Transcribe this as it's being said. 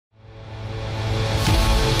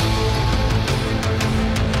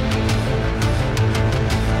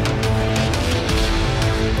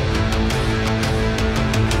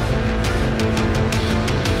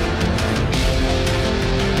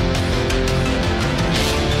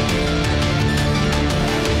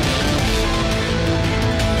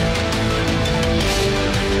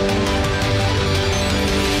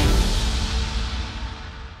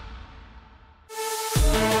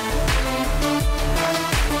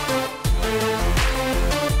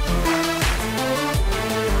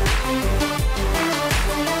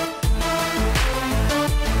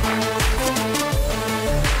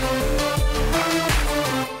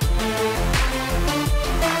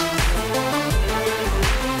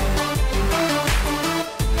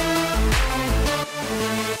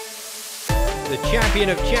Champion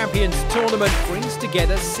of Champions tournament brings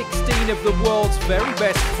together 16 of the world's very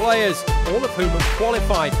best players, all of whom have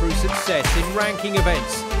qualified through success in ranking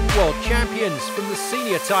events. World champions, from the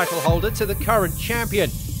senior title holder to the current champion.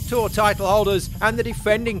 Tour title holders and the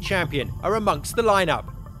defending champion are amongst the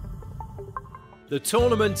lineup. The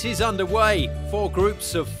tournament is underway. 4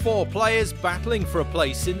 groups of 4 players battling for a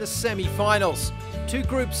place in the semi-finals. 2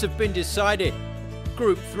 groups have been decided.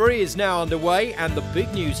 Group 3 is now underway, and the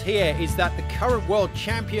big news here is that the current world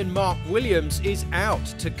champion Mark Williams is out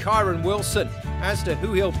to Kyren Wilson. As to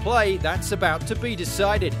who he'll play, that's about to be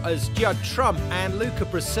decided as Judd Trump and Luca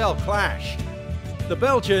Brecel clash. The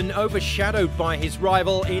Belgian overshadowed by his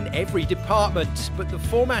rival in every department, but the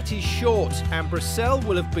format is short and Brecel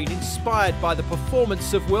will have been inspired by the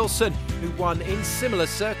performance of Wilson, who won in similar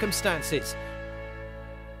circumstances.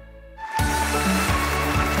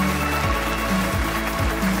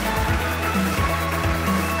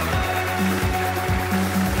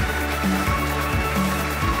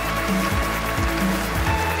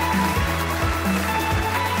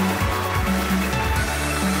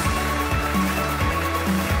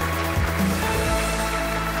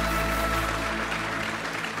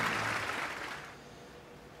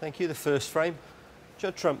 Thank you. The first frame,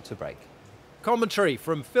 Judd Trump to break. Commentary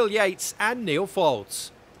from Phil Yates and Neil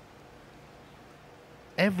Folds.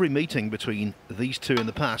 Every meeting between these two in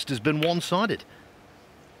the past has been one-sided.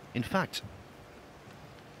 In fact,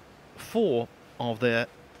 4 of their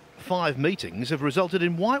 5 meetings have resulted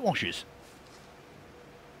in whitewashes.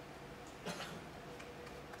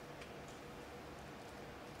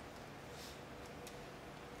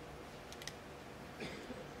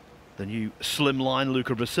 The new slimline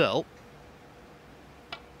Luca Brecel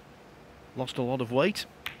lost a lot of weight,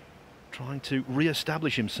 trying to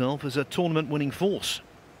re-establish himself as a tournament-winning force.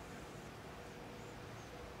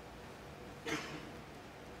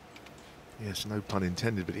 Yes, no pun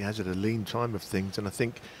intended, but he has had a lean time of things, and I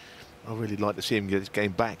think I really like to see him get his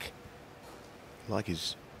game back. I like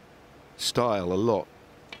his style a lot,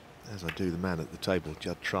 as I do the man at the table,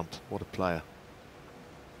 Judd Trump. What a player.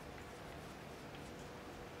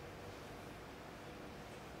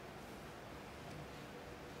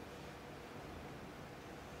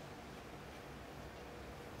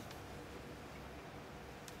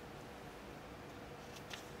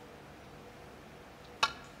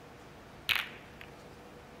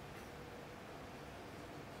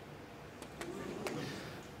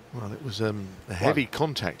 Well, it was a heavy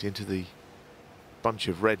contact into the bunch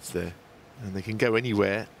of reds there, and they can go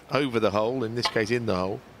anywhere over the hole, in this case in the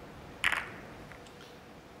hole. I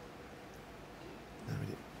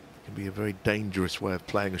mean, it can be a very dangerous way of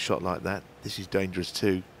playing a shot like that. This is dangerous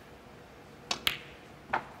too.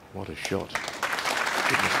 What a shot.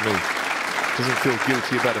 Goodness me. Doesn't feel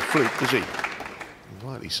guilty about a fluke, does he? And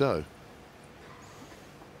rightly so.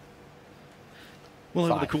 Well,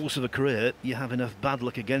 over the course of a career, you have enough bad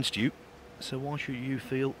luck against you, so why should you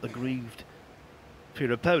feel aggrieved for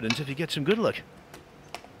your opponent if you get some good luck?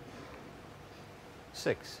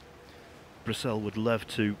 6. Brecel would love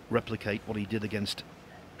to replicate what he did against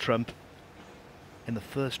Trump in the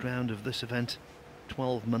first round of this event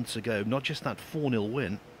 12 months ago. Not just that 4-0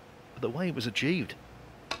 win, but the way it was achieved.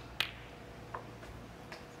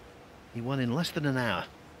 He won in less than an hour,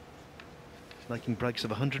 making breaks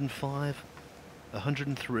of 105,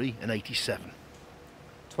 103 and 87.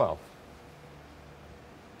 12.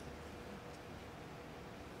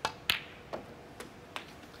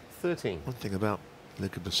 One thing about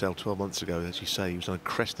Luca Brecel 12 months ago, as you say, he was on a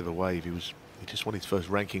crest of a wave. He just won his first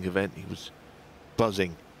ranking event. He was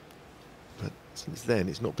buzzing. But since then,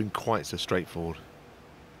 it's not been quite so straightforward.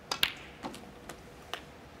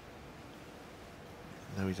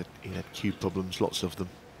 Now he had cue problems, lots of them.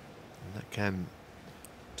 And that can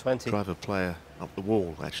 20. Drive a player up the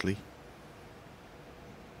wall, actually.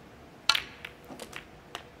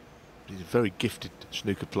 He's a very gifted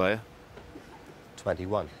snooker player.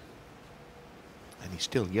 21. And he's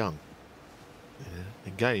still young. A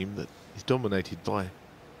game that is dominated by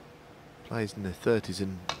players in their 30s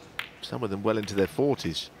and some of them well into their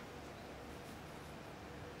 40s.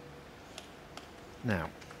 Now,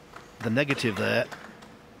 the negative there,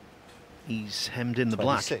 he's hemmed in the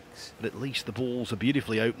 26. black, but at least the balls are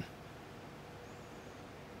beautifully open.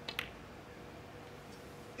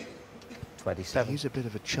 27. He's a bit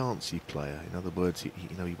of a chancy player. In other words, he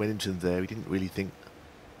went into them there. He didn't really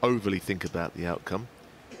overly think about the outcome,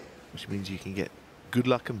 which means you can get good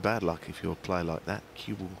luck and bad luck if you're a player like that.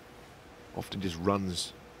 Cue ball often just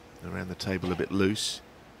runs around the table a bit loose.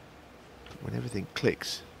 But when everything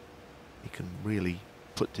clicks, he can really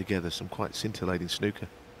put together some quite scintillating snooker.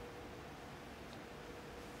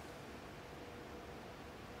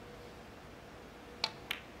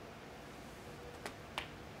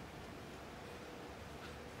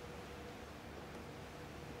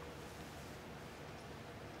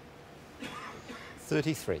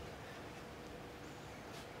 33.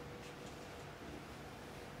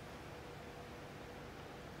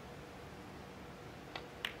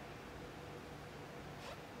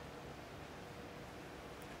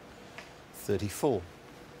 $34.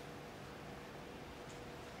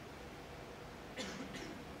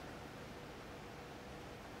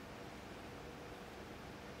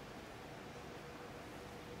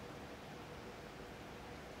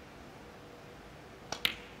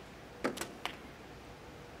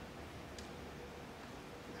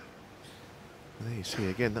 There you see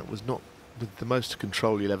again, that was not with the most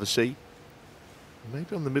control you'll ever see.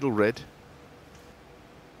 Maybe on the middle red,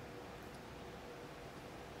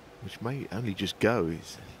 which may only just go.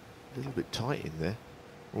 It's a little bit tight in there,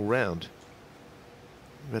 all round.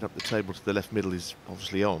 Red up the table to the left middle is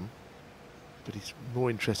obviously on, but he's more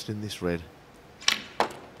interested in this red.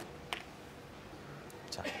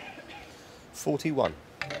 41.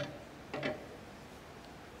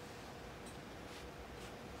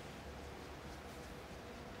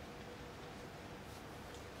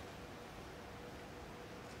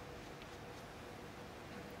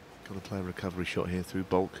 Got to play a recovery shot here through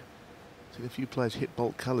bulk. Seen a few players hit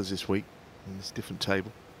bulk colours this week in this different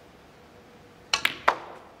table.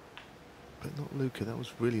 But not Luca, that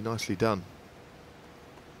was really nicely done.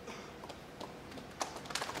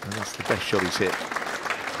 And that's the best shot he's hit.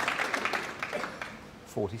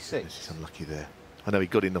 46. This is unlucky there. I know he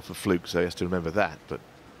got in off a fluke, so he has to remember that, but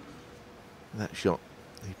that shot,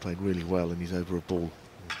 he played really well and he's over a ball,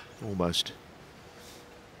 almost.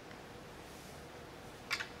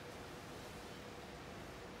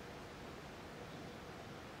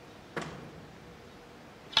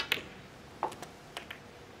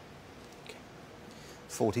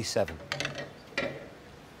 $47.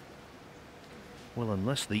 Well,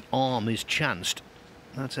 unless the arm is chanced,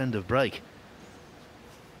 that's end of break.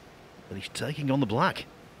 But he's taking on the black.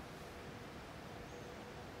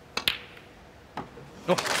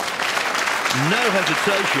 Oh. No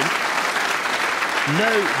hesitation.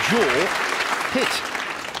 No jaw.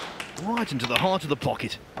 Hit. Right into the heart of the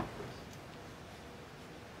pocket.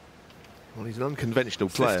 Well, he's an unconventional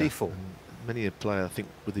player. 54. Many a player, I think,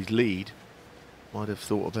 with his lead, might have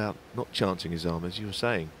thought about not chancing his arm, as you were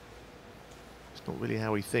saying. It's not really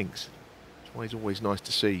how he thinks. That's why he's always nice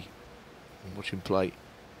to see and watch him play.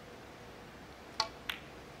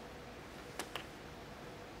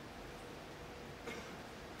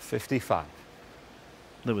 $55.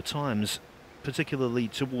 There were times, particularly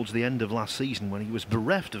towards the end of last season, when he was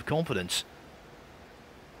bereft of confidence.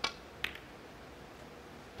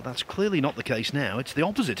 But that's clearly not the case now. It's the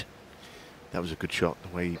opposite. That was a good shot, the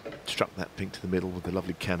way he struck that pink to the middle with the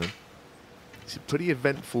lovely cannon. It's a pretty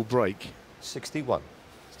eventful break. 61.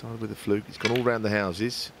 Started with a fluke. He's gone all round the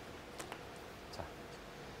houses.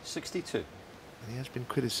 62. And he has been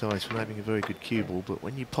criticised for having a very good cue ball, but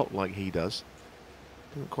when you pop like he does,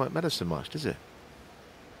 it doesn't quite matter so much, does it?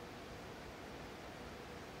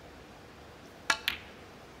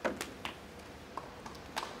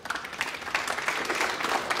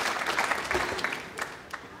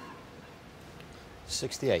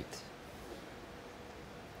 $68.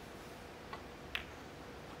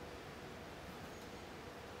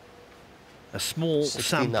 A small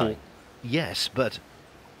 69. sample, yes, but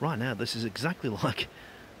right now this is exactly like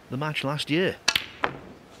the match last year.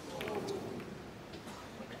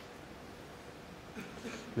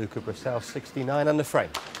 Luca Brecel, 69 under frame.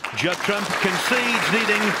 Judd Trump concedes,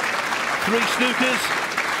 needing 3 snookers,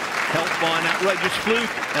 helped by an outrageous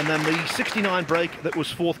fluke, and then the 69 break that was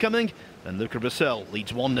forthcoming, and Luca Brecel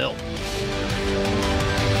leads 1-0.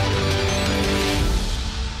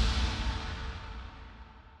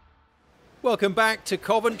 Welcome back to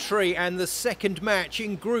Coventry and the second match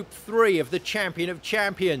in Group 3 of the Champion of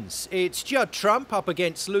Champions. It's Judd Trump up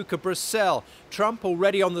against Luca Brecel. Trump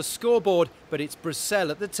already on the scoreboard, but it's Brecel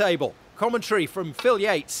at the table. Commentary from Phil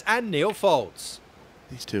Yates and Neil Folds.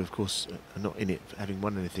 These two, of course, are not in it for having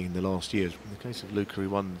won anything in the last years. In the case of Luca, he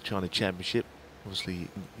won the China Championship. Obviously,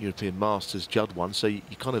 European Masters, Judd won, so you're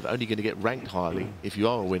kind of only going to get ranked highly if you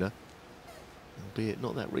are a winner, albeit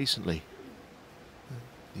not that recently.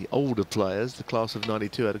 The older players, the class of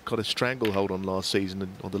 '92, had got a stranglehold on last season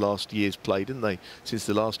and on the last year's play, didn't they? Since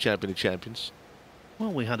the last Champion of Champions.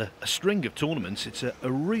 Well, we had a string of tournaments. It's a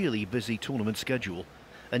really busy tournament schedule,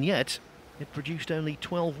 and yet it produced only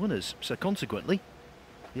 12 winners. So consequently,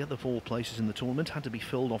 the other 4 places in the tournament had to be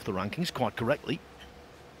filled off the rankings quite correctly.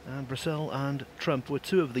 And Brecel and Trump were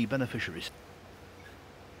 2 of the beneficiaries.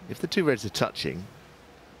 If the 2 reds are touching,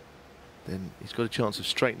 then he's got a chance of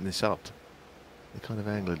straightening this up. The kind of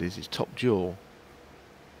angle it is, it's top jaw.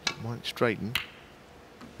 It might straighten.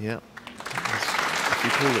 Yeah. We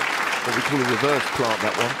call it what we call a reverse plant,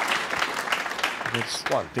 that one. It's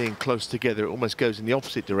being close together, it almost goes in the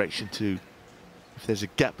opposite direction to if there's a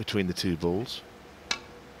gap between the two balls.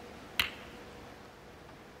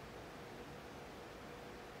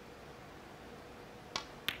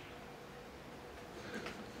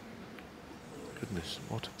 Goodness,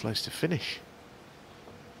 what a place to finish.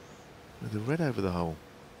 With the red over the hole.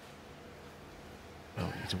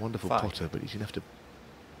 Oh, he's a wonderful potter, but he's going to have to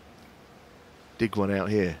dig one out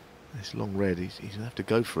here. This long red, he's going to have to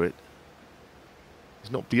go for it.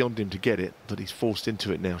 It's not beyond him to get it, but he's forced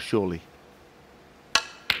into it now, surely.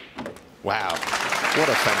 Wow, what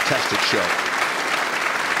a fantastic shot.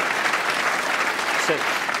 6.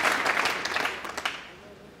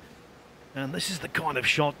 And this is the kind of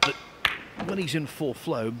shot that, when he's in full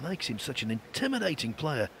flow, makes him such an intimidating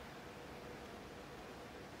player.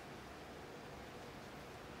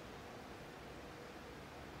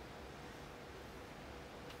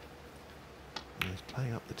 He's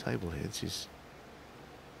playing up the table here. This is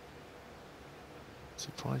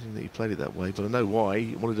surprising that he played it that way, but I know why.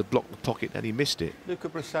 He wanted to block the pocket and he missed it. Luca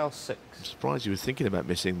Brecel 6. I'm surprised he was thinking about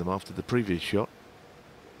missing them after the previous shot.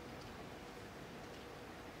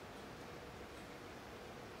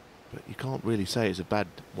 But you can't really say it's a bad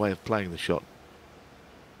way of playing the shot.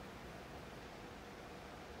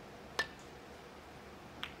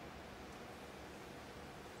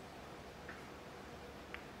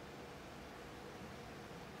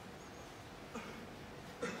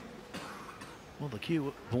 Well, the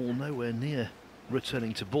cue ball nowhere near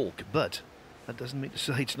returning to balk, but that doesn't mean to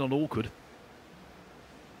say it's not awkward.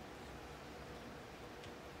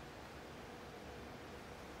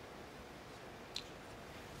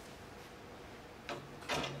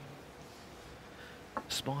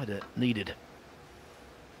 Spider needed.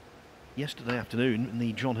 Yesterday afternoon in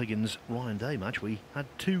the John Higgins-Ryan Day match, we had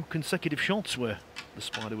 2 consecutive shots where the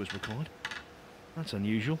Spider was required. That's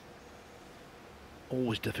unusual.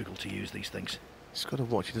 Always difficult to use these things. He's got to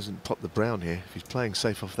watch he doesn't pop the brown here. If he's playing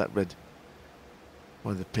safe off that red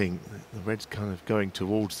by the pink, the red's kind of going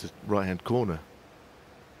towards the right-hand corner.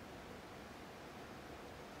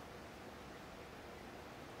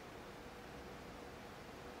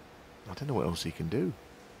 I don't know what else he can do.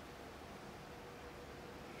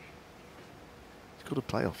 He's got to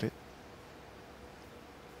play off it.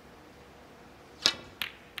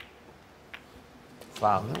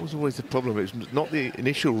 Wow. Well, that was always the problem. It was not the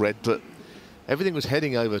initial red, but everything was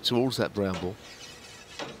heading over towards that brown ball.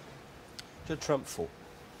 Judd Trump 4.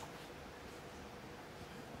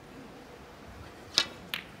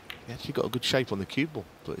 He actually got a good shape on the cue ball,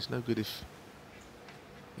 but it's no good if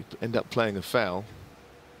you end up playing a foul.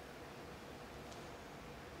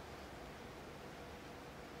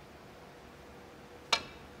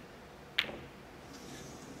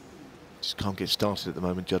 Just can't get started at the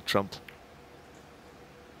moment, Judd Trump.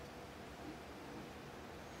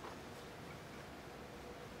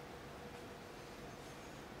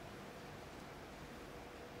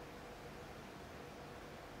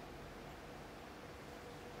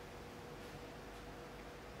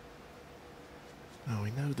 Now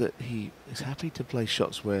we know that he is happy to play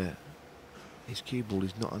shots where his cue ball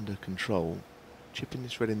is not under control. Chipping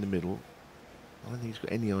this red in the middle. I don't think he's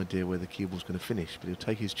got any idea where the cue ball's going to finish, but he'll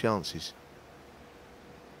take his chances.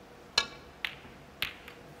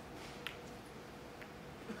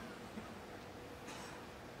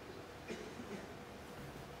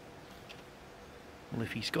 Well,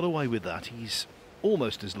 if he's got away with that, he's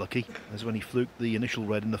almost as lucky as when he fluked the initial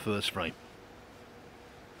red in the first frame.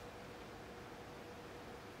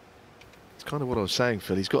 It's kind of what I was saying,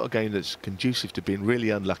 Phil. He's got a game that's conducive to being really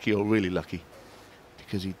unlucky or really lucky,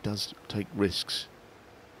 because he does take risks.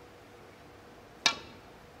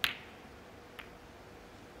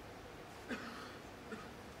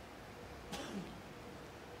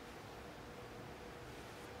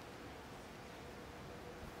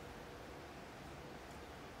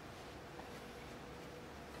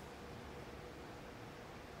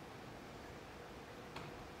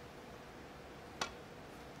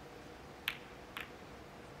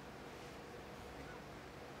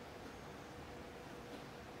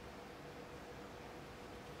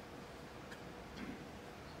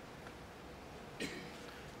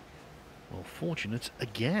 Well, fortunate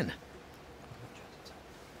again.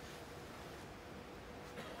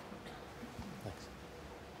 Thanks.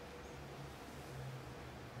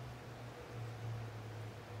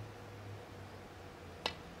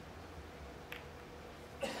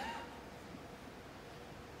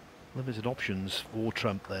 Limited options for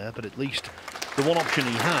Trump there, but at least the one option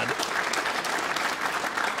he had,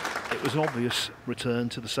 it was an obvious return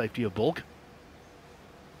to the safety of bulk.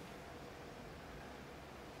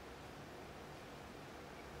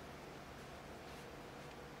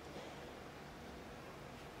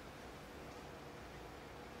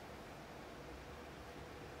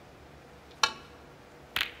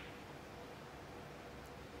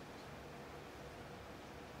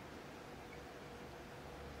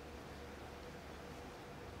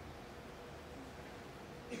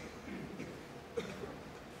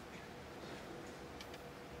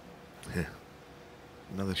 Yeah.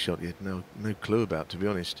 Another shot you had no clue about, to be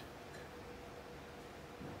honest.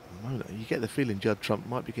 At the moment, you get the feeling Judd Trump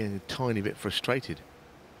might be getting a tiny bit frustrated.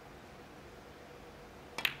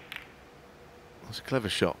 That's a clever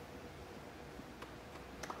shot.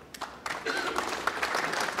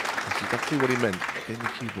 That's exactly what he meant. Getting the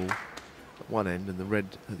cue ball at one end and the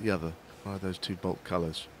red at the other by those two bulk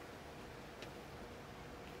colours.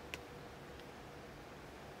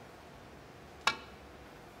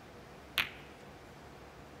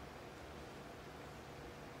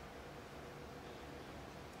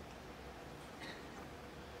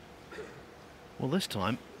 Well, this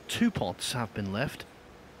time 2 pots have been left,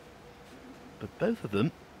 but both of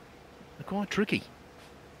them are quite tricky.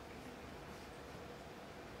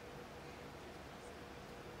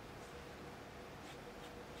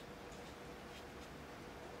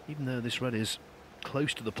 Even though this red is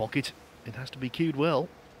close to the pocket, it has to be cued well.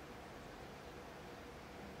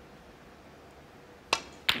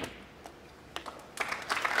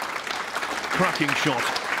 Cracking shot.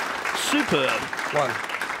 Superb. 1.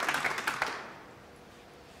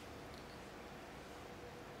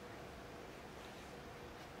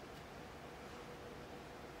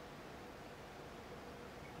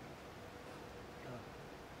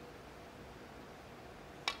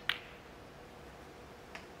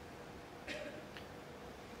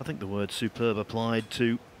 I think the word superb applied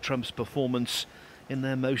to Trump's performance in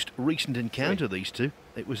their most recent encounter, these two.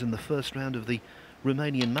 It was in the first round of the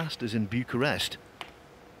Romanian Masters in Bucharest.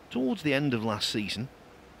 Towards the end of last season,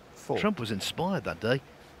 4. Trump was inspired that day,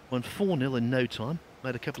 went 4-0 in no time,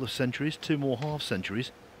 made a couple of centuries, 2 more half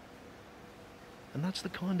centuries. And that's the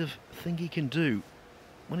kind of thing he can do.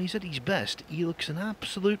 When he's at his best, he looks an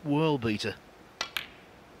absolute world beater.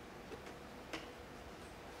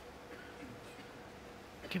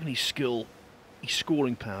 Given his skill, his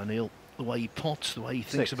scoring power, Neil, the way he pots, the way he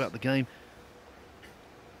thinks 6. about the game,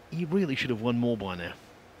 he really should have won more by now.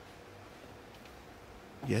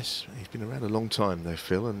 Yes, he's been around a long time though,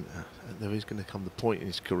 Phil, and there is going to come the point in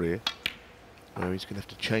his career where he's going to have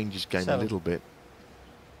to change his game 7. a little bit.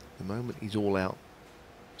 At the moment he's all out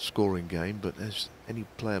scoring game, but as any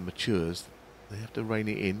player matures, they have to rein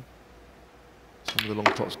it in. Some of the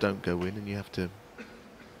long pots don't go in and you have to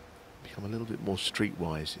become a little bit more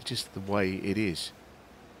streetwise. It's just the way it is.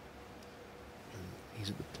 And he's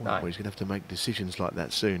at the point 9. where he's going to have to make decisions like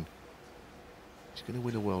that soon. He's going to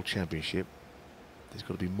win a world championship. There's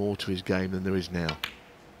got to be more to his game than there is now.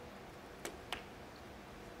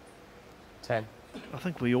 10. I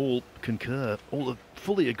think we all concur, all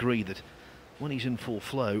fully agree that when he's in full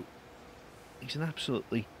flow, he's an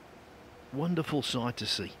absolutely wonderful sight to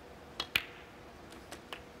see.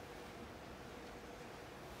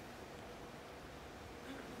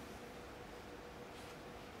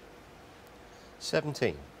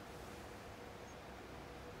 $17.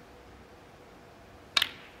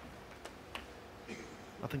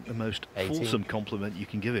 I think the most 18. fulsome compliment you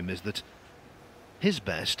can give him is that his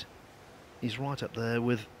best is right up there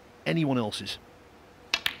with anyone else's.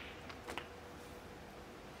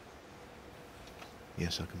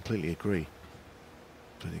 Yes, I completely agree.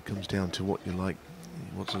 But it comes down to what you like,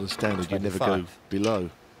 what sort of standard you never go 25. below.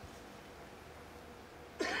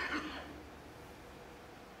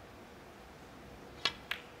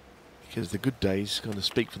 Because the good days kind of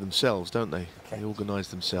speak for themselves, don't they? Okay. They organise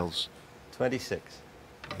themselves. 26.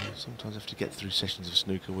 You sometimes have to get through sessions of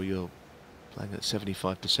snooker where you're playing at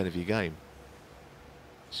 75% of your game.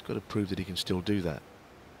 He's got to prove that he can still do that.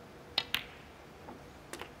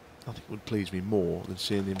 Nothing would please me more than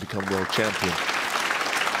seeing him become world champion.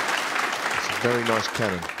 It's a very nice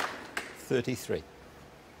cannon. 33.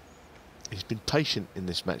 He's been patient in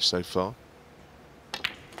this match so far.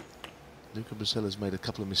 Luca Brecel has made a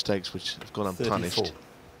couple of mistakes which have gone unpunished. 34.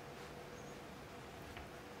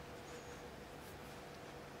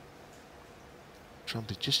 Trump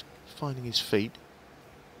is just finding his feet.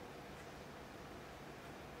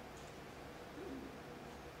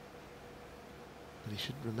 But he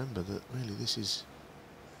should remember that really this is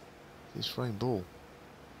his frame ball.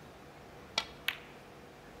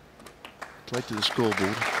 Played to the scoreboard.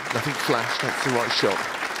 Nothing flashed. That's the right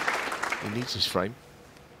shot. He needs his frame.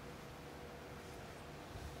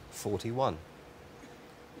 41.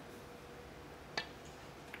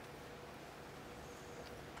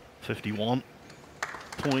 £51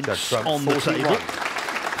 points Judd Trump, on the 41. table.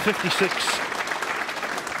 56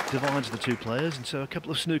 divides the two players, and so a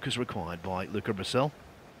couple of snookers required by Luca Brecel.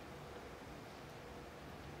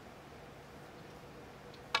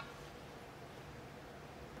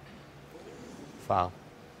 Foul.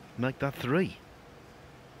 Make that 3.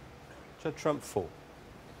 Judd Trump 4.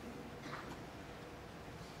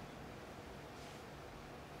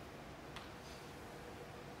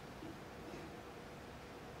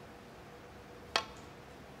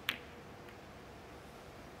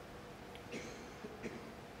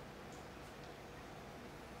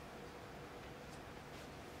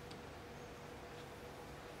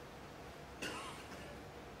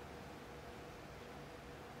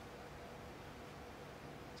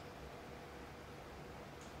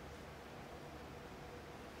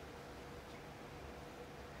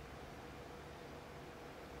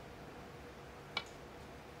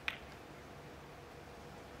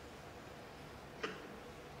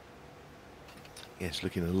 Yes,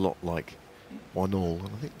 looking a lot like 1-1, and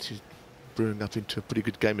I think this is brewing up into a pretty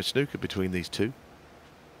good game of snooker between these two.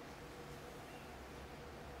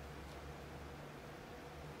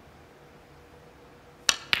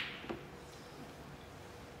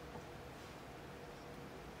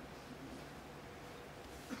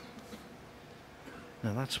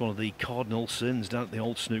 Now that's one of the cardinal sins down at the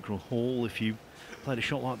old snooker hall. If you played a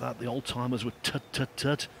shot like that, the old timers would tut tut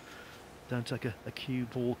tut. Don't take a cue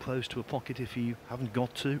ball close to a pocket if you haven't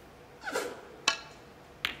got to.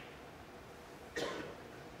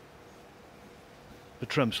 But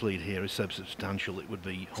Trump's lead here is so substantial it would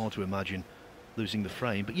be hard to imagine losing the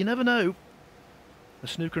frame. But you never know. A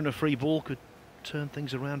snooker and a free ball could turn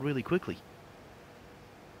things around really quickly.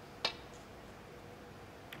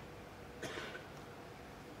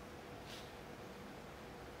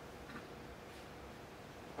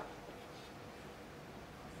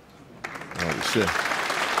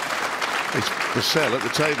 It's Brecel at the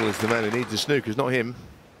table is the man who needs the snookers, not him.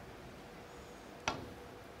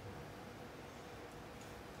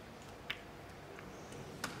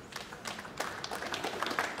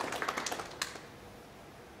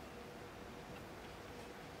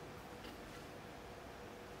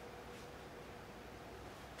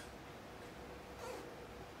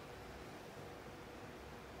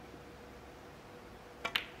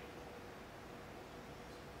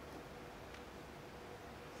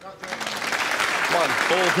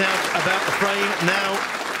 All doubt about the frame now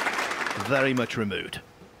very much removed.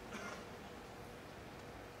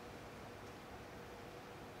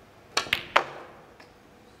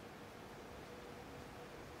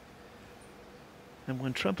 And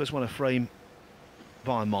when Trump has won a frame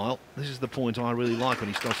by a mile, this is the point I really like when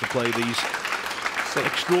he starts to play these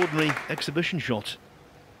extraordinary exhibition shots.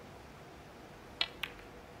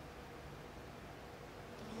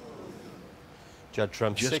 Judd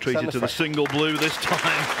Trump just treated to the single blue this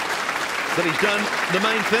time. But he's done the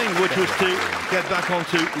main thing, which was to get back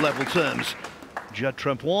onto level terms. Judd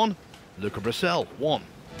Trump 1, Luca Brecel 1.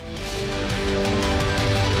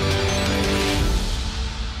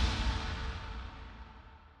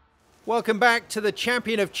 Welcome back to the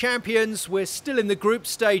Champion of Champions. We're still in the group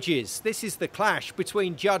stages. This is the clash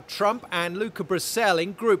between Judd Trump and Luca Brecel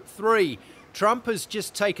in Group 3. Trump has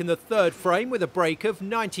just taken the third frame with a break of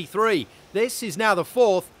 93. This is now the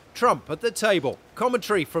fourth. Trump at the table.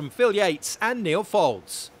 Commentary from Phil Yates and Neil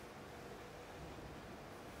Folds.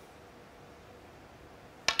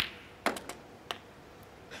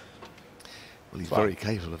 Well, he's very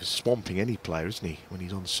capable of swamping any player, isn't he, when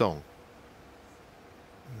he's on song?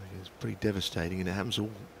 It's pretty devastating, and it happens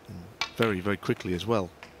all very, very quickly as well.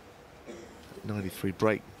 93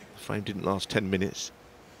 break. The frame didn't last 10 minutes.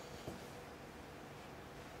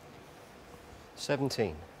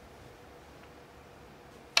 17.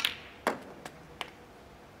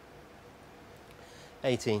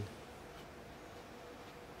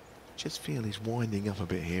 Just feel he's winding up a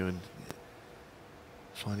bit here and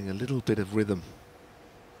finding a little bit of rhythm.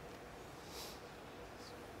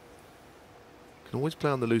 Can always play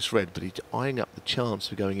on the loose red, but he's eyeing up the chance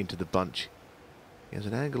for going into the bunch. He has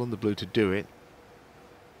an angle on the blue to do it.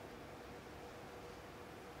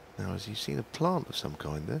 Now, has he seen a plant of some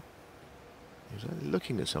kind there? He was only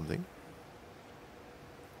looking at something.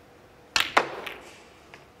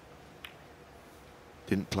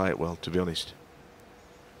 Didn't play it well, to be honest.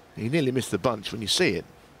 He nearly missed the bunch. When you see it,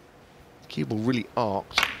 the cue ball really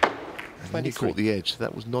arcs, and then he caught the edge.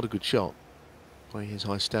 That was not a good shot by his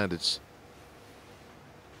high standards.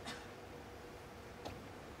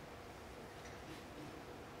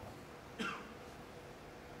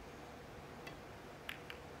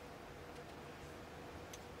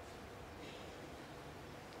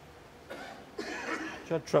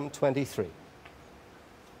 Judd Trump 23.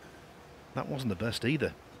 That wasn't the best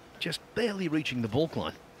either. Just barely reaching the baulk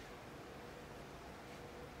line.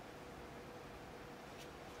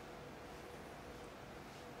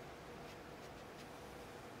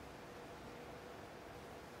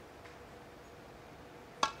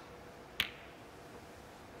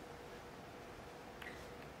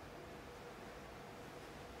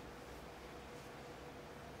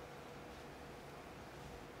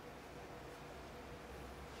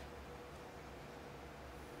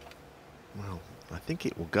 Well, I think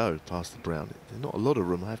it will go past the brown. There's not a lot of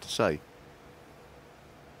room, I have to say.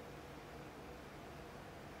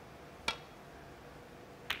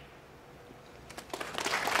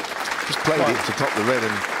 Just played it to top the red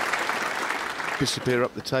and disappear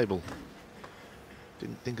up the table.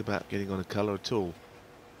 Didn't think about getting on a colour at all.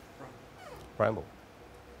 Bramble.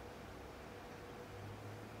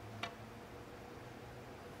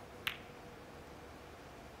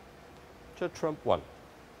 Judd Trump 1.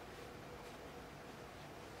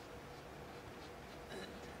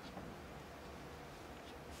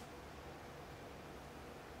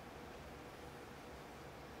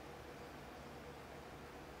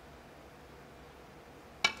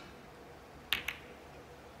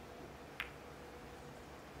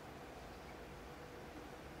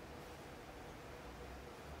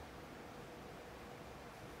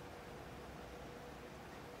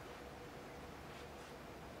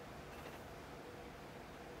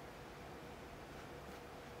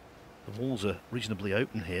 The walls are reasonably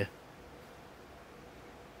open here.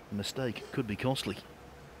 A mistake could be costly.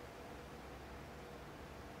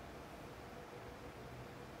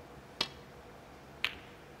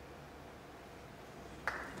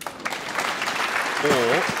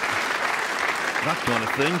 Or that kind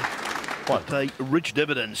of thing would pay rich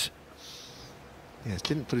dividends. Yes,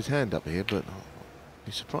 didn't put his hand up here, but I'd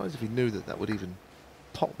be surprised if he knew that that would even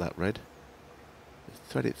pop that red.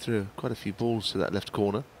 Thread it through quite a few balls to that left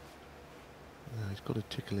corner. No, he's got to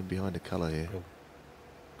tickle him behind a colour here.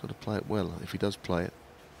 Got to play it well if he does play it.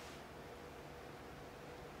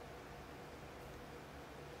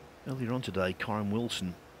 Earlier on today, Karen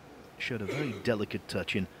Wilson showed a very delicate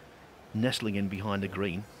touch in nestling in behind the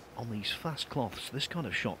green. On these fast cloths, this kind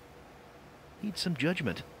of shot needs some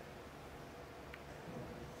judgment.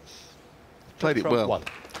 Played it well.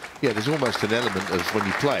 Yeah, there's almost an element of when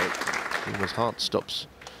you play it, almost heart stops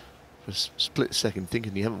for a split second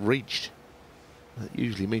thinking you haven't reached. That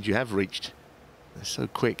usually means you have reached. They're so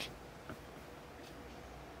quick.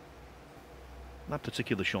 That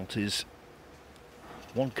particular shot is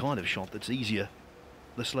one kind of shot that's easier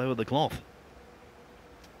the slower the cloth.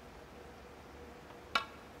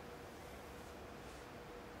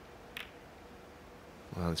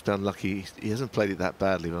 Well, it's been unlucky. He hasn't played it that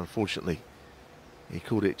badly, but unfortunately he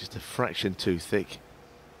called it just a fraction too thick.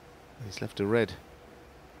 He's left a red.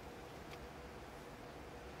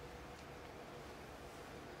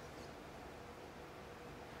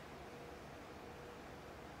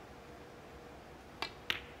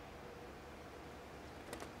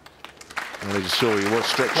 I just saw he was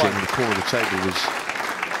stretching in the corner of the table, was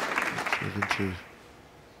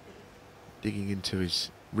digging into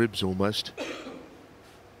his ribs almost.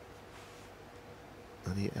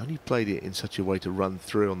 And he only played it in such a way to run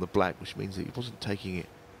through on the black, which means that he wasn't taking it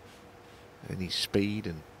at any speed,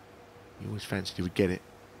 and he always fancied he would get it.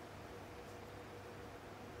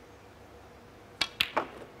 I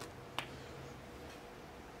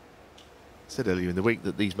said earlier in the week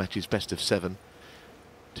that these matches best of 7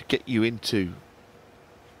 to get you into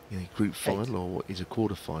a group final or what is a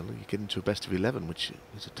quarter final, you get into a best of 11, which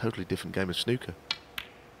is a totally different game of snooker.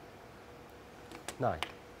 9.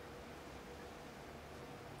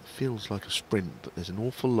 Feels like a sprint, but there's an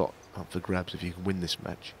awful lot up for grabs if you can win this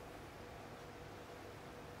match.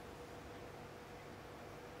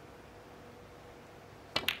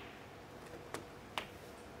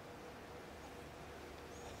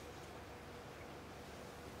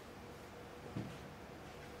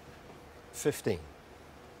 $15.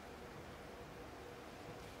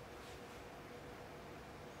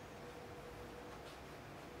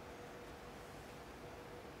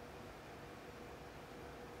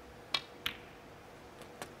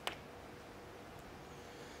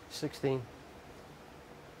 $16.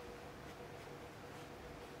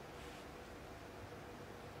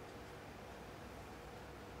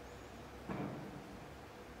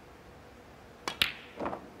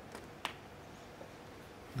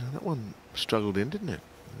 Now that one struggled in, didn't it?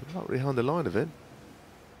 Right behind the line of it.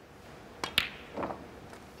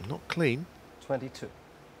 Not clean. 22.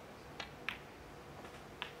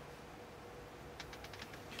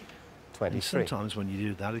 And sometimes when you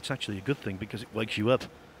do that, it's actually a good thing because it wakes you up,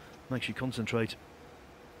 makes you concentrate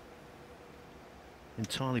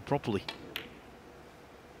entirely properly.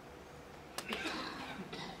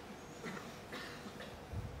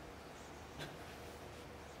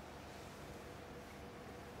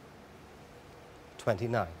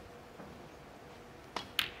 $29.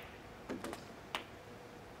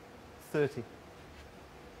 30.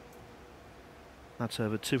 That's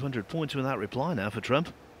over 200 points with that reply now for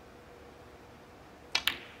Trump.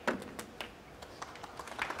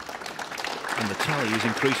 And the tally is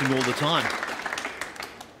increasing all the time.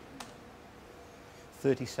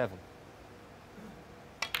 37.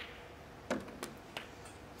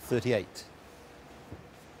 38.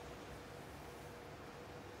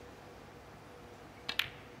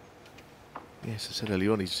 Yes, I said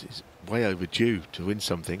earlier on, he's way overdue to win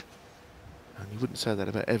something. And you wouldn't say that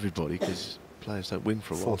about everybody, because players don't win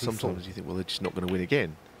for a while. 44. Sometimes you think, well, they're just not going to win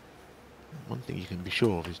again. One thing you can be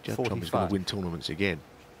sure of is Judd Trump is going to win tournaments again.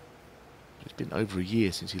 It's been over a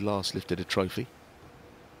year since he last lifted a trophy.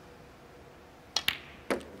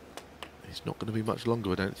 It's not going to be much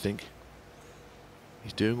longer, I don't think.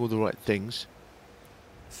 He's doing all the right things.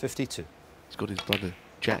 52. He's got his brother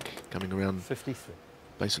Jack coming around 53.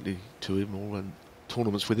 basically to him, all around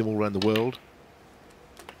tournaments with him all around the world.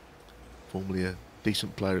 Formerly a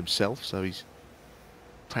decent player himself, so he's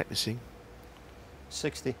practicing,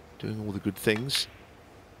 60. doing all the good things,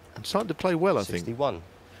 and starting to play well, I think. 61.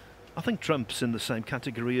 I think Trump's in the same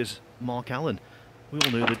category as Mark Allen. We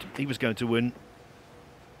all knew that he was going to win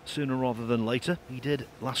sooner rather than later. He did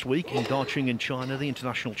last week in Dachshund in China, the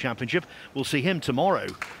International Championship. We'll see him tomorrow.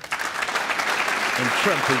 And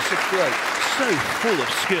Trump is 68. so full of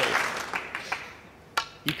skill.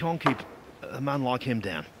 You can't keep a man like him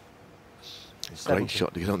down. Great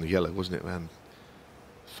shot to get on the yellow, wasn't it, man?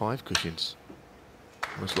 5 cushions.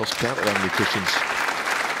 Almost lost count of how many cushions.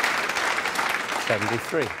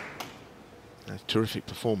 73. A terrific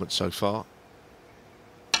performance so far.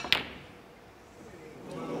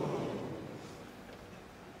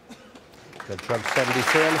 Judd Trump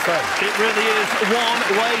 73 on the front. It really is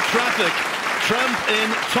one-way traffic. Trump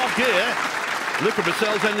in top gear. Luca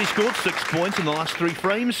Brecel's only scored 6 points in the last 3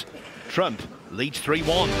 frames. Trump leads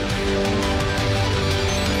 3-1.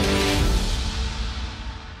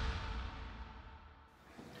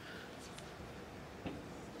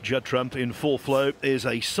 Judd Trump in full flow is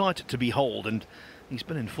a sight to behold, and he's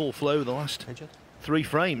been in full flow the last 3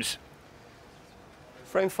 frames.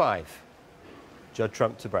 Frame 5. Judd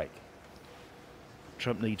Trump to break.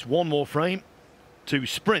 Trump needs 1 more frame to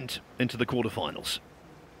sprint into the quarterfinals.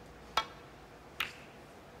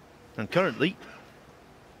 And currently,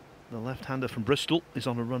 the left-hander from Bristol is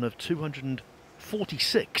on a run of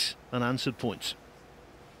 246 unanswered points.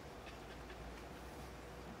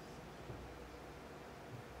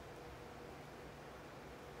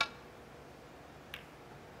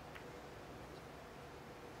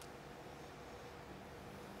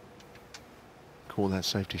 Call that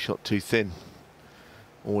safety shot too thin.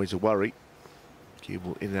 Always a worry. Cue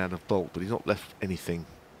ball in and out of bolt, but he's not left anything.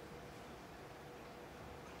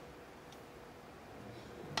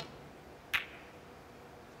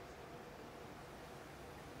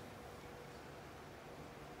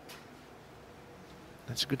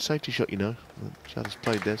 That's a good safety shot, you know. Judd has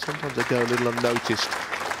played there. Sometimes they go a little unnoticed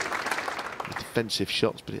with defensive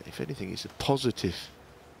shots, but if anything, it's a positive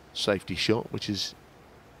safety shot, which has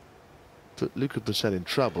put Luca Brecel in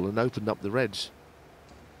trouble and opened up the Reds.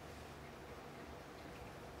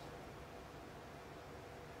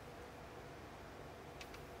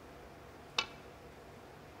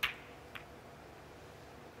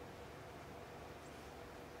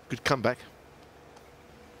 Good comeback.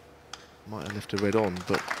 Might have left a red on,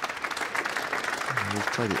 but he's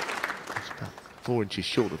played it. It's about 4 inches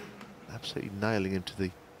short of absolutely nailing him to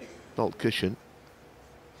the bolt cushion.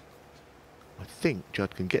 I think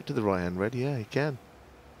Judd can get to the right hand red. Yeah, he can.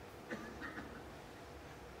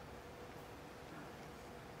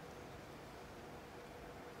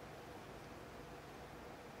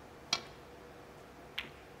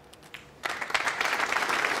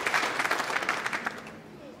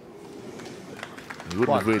 He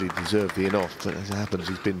wouldn't have really deserved the in-off, but as it happens,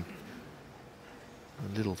 he's been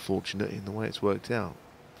a little fortunate in the way it's worked out.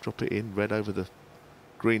 Drop it in, red over the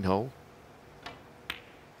green hole.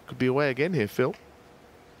 Could be away again here, Phil.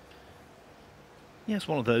 Yes,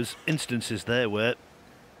 one of those instances there where,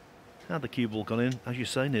 had the cue ball gone in, as you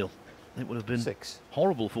say, Neil, it would have been 6.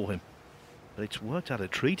 horrible for him. But it's worked out a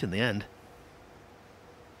treat in the end.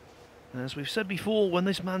 And as we've said before, when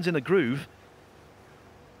this man's in a groove,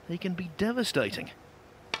 he can be devastating.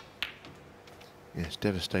 Yes,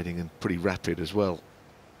 devastating and pretty rapid as well.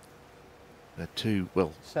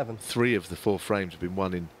 7. 3 of the 4 frames have been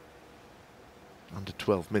won in under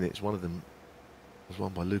 12 minutes. One of them was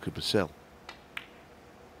won by Luca Brecel.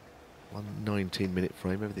 1 19-minute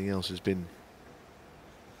frame. Everything else has been,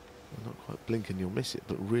 well, not quite blink and you'll miss it,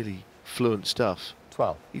 but really fluent stuff.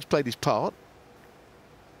 12. He's played his part,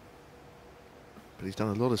 but he's done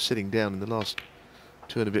a lot of sitting down in the last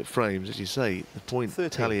 2 and a bit frames. As you say, the point 13.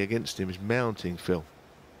 tally against him is mounting, Phil.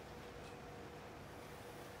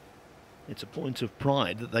 It's a point of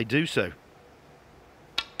pride that they do so.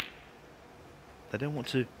 They don't want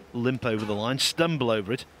to limp over the line, stumble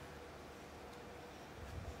over it.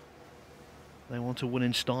 They want to win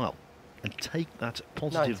in style and take that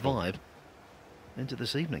positive 19. vibe into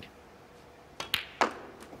this evening.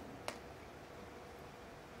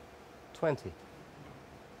 20.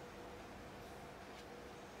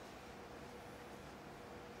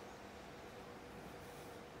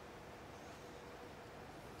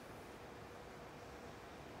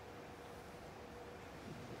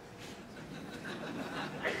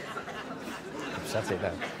 That's it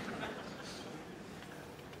now.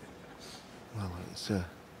 Well, it's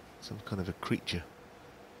some kind of a creature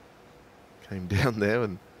came down there,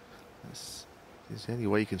 and it's the only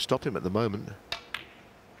way you can stop him at the moment.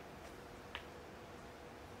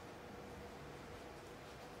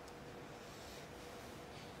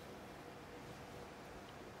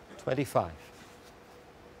 25.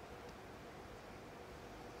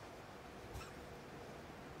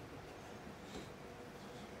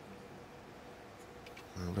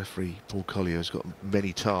 Well, referee Paul Collier has got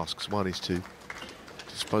many tasks. One is to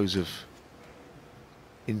dispose of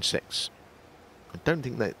insects. I don't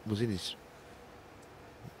think that was in his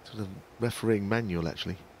sort of refereeing manual,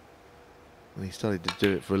 actually, when he started to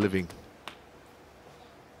do it for a living.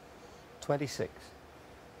 26.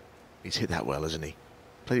 He's hit that well, hasn't he?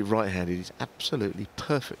 Played it right-handed. He's absolutely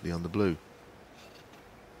perfectly on the blue.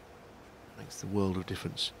 Makes the world of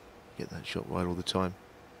difference. Get that shot right all the time.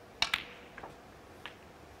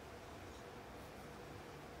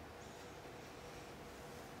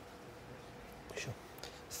 Sure.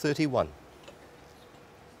 31.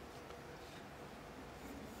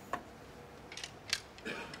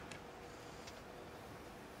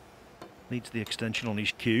 Needs the extension on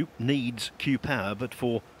his cue, needs cue power, but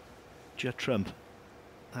for Judd Trump,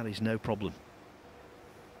 that is no problem.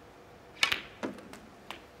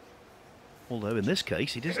 Although in this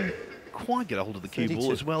case, he doesn't quite get a hold of the cue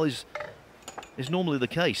ball as well as is normally the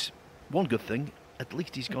case. One good thing, at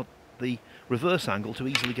least he's got the reverse angle to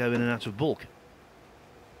easily go in and out of bulk.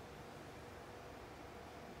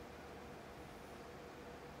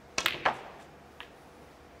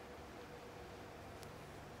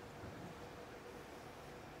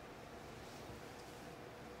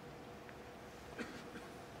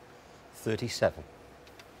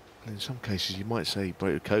 In some cases you might say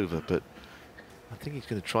broke over, but I think he's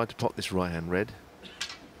going to try to pop this right-hand red.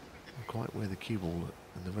 Quite where the cue ball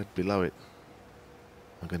and the red below it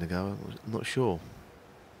are going to go, I'm not sure.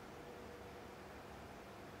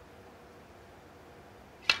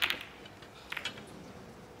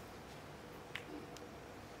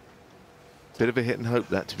 Bit of a hit and hope,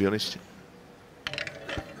 that, to be honest.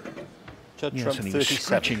 Judd Yes, Trump, and he was 37.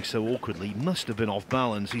 scratching so awkwardly, must have been off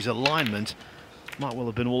balance. His alignment might well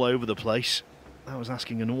have been all over the place. That was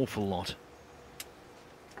asking an awful lot.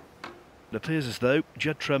 It appears as though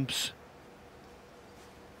Judd Trump's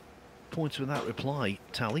points without reply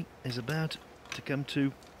tally is about to come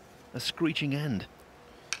to a screeching end.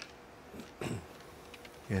 Yeah,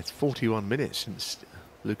 it's 41 minutes since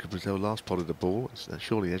Luca Brecel last potted the ball. So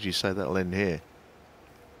surely, as you say, that'll end here.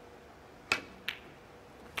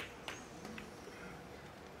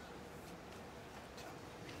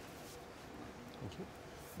 Thank you.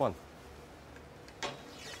 1.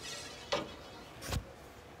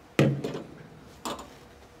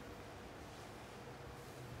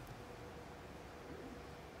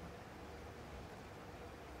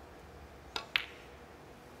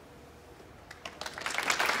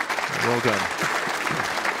 Well done.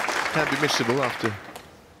 Can't be missable after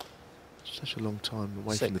such a long time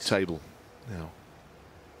away from the 6. table. Now,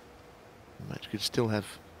 the match could still have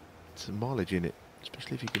some mileage in it,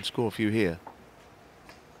 especially if you can score a few here.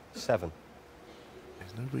 7.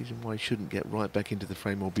 There's no reason why he shouldn't get right back into the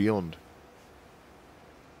frame or beyond.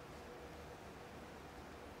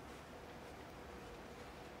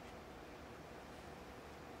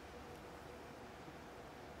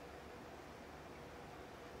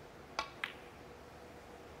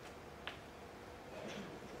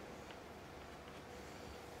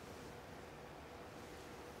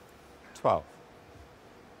 Twelve.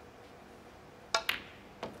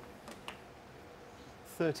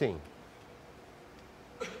 13. I'm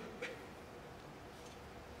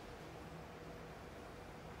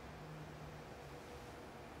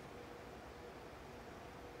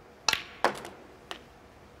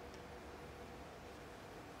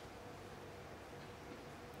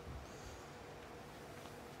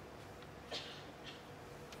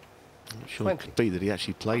not sure it could be that he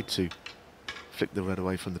actually played to flick the red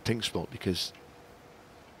away from the pink spot, because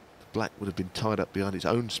the black would have been tied up behind its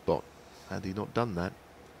own spot had he not done that.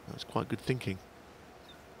 That's quite good thinking.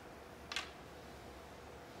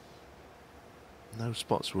 No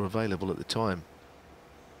spots were available at the time.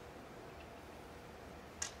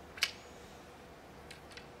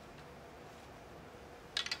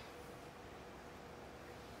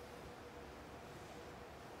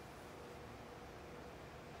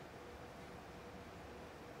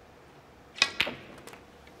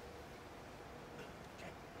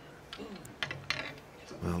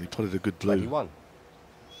 Well, he potted a good blue 21.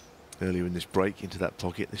 earlier in this break into that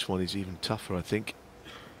pocket. This one is even tougher, I think.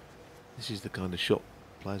 This is the kind of shot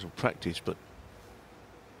players will practice, but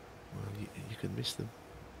can miss them.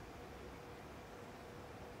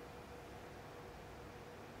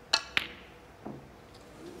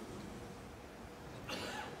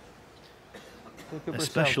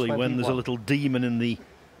 Especially when there's a little demon in the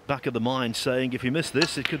back of the mind saying, if you miss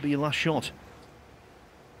this, it could be your last shot.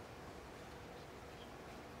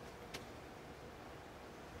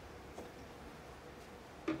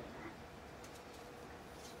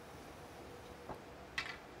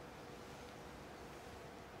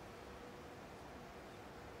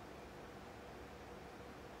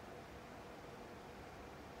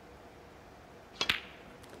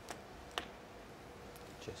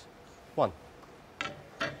 Cheers. 1.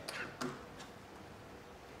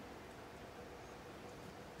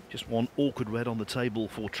 Just one awkward red on the table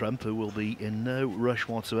for Trump, who will be in no rush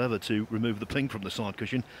whatsoever to remove the pink from the side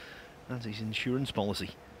cushion. That's his insurance policy,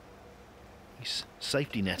 his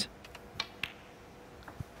safety net.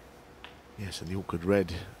 Yes, and the awkward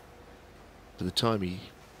red, by the time he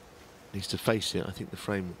needs to face it, I think the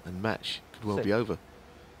frame and match could well be over.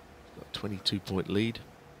 Got a 22-point lead.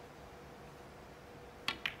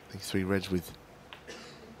 I think 3 reds with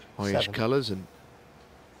highish colours, and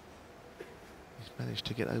he's managed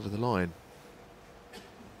to get over the line.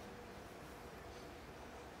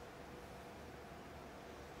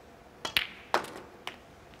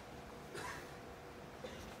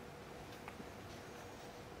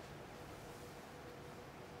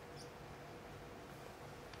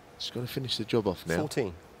 He's got to finish the job off now.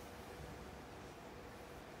 14.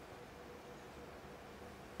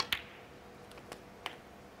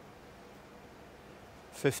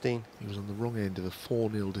 He was on the wrong end of a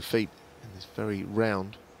 4-0 defeat in this very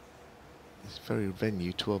round, this very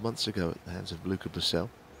venue 12 months ago at the hands of Luca Brecel.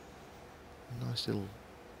 A nice little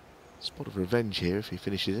spot of revenge here if he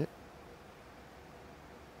finishes it.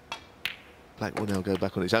 Black will now go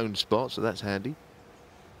back on its own spot, so that's handy.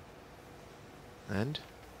 And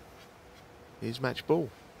here's match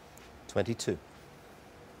ball. 22.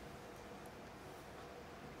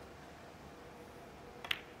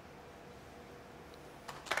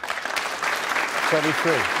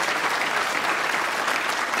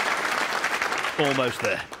 Almost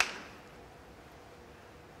there.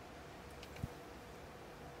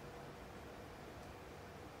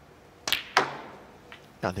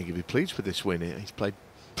 I think he'll be pleased with this win. He's played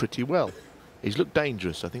pretty well. He's looked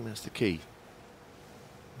dangerous. I think that's the key.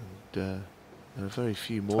 And there are very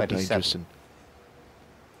few more 27. dangerous and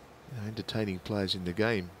entertaining players in the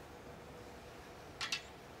game.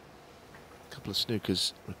 A couple of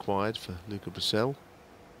snookers required for Luca Brecel.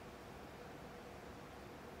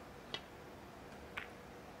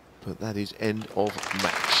 But that is end of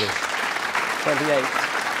match. 28.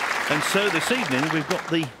 And so this evening we've got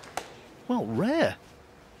the, well, rare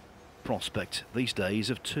prospect these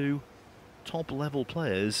days of 2 top-level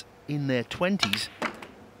players in their 20s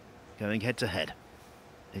going head-to-head.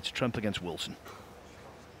 It's Trump against Wilson.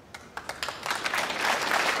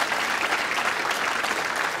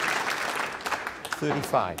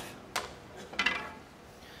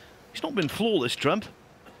 He's not been flawless, Trump,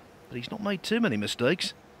 but he's not made too many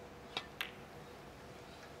mistakes.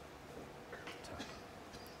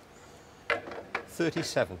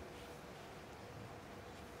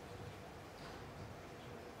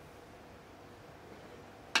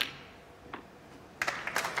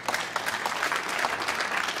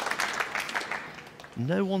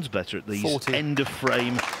 No one's better at these 40.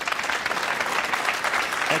 end-of-frame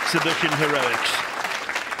exhibition heroics.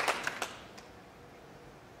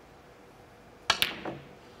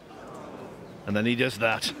 And then he does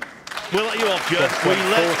that. We'll let you off, Judd. We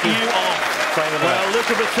let you off. Well,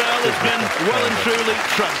 Luca Brecel has been well and truly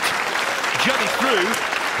trumped. Judd is through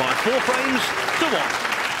by 4 frames to 1.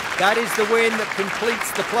 That is the win that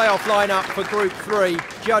completes the playoff lineup for Group 3.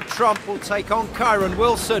 Judd Trump will take on Kyron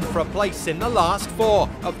Wilson for a place in the last 4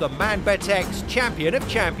 of the ManBetX Champion of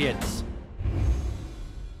Champions.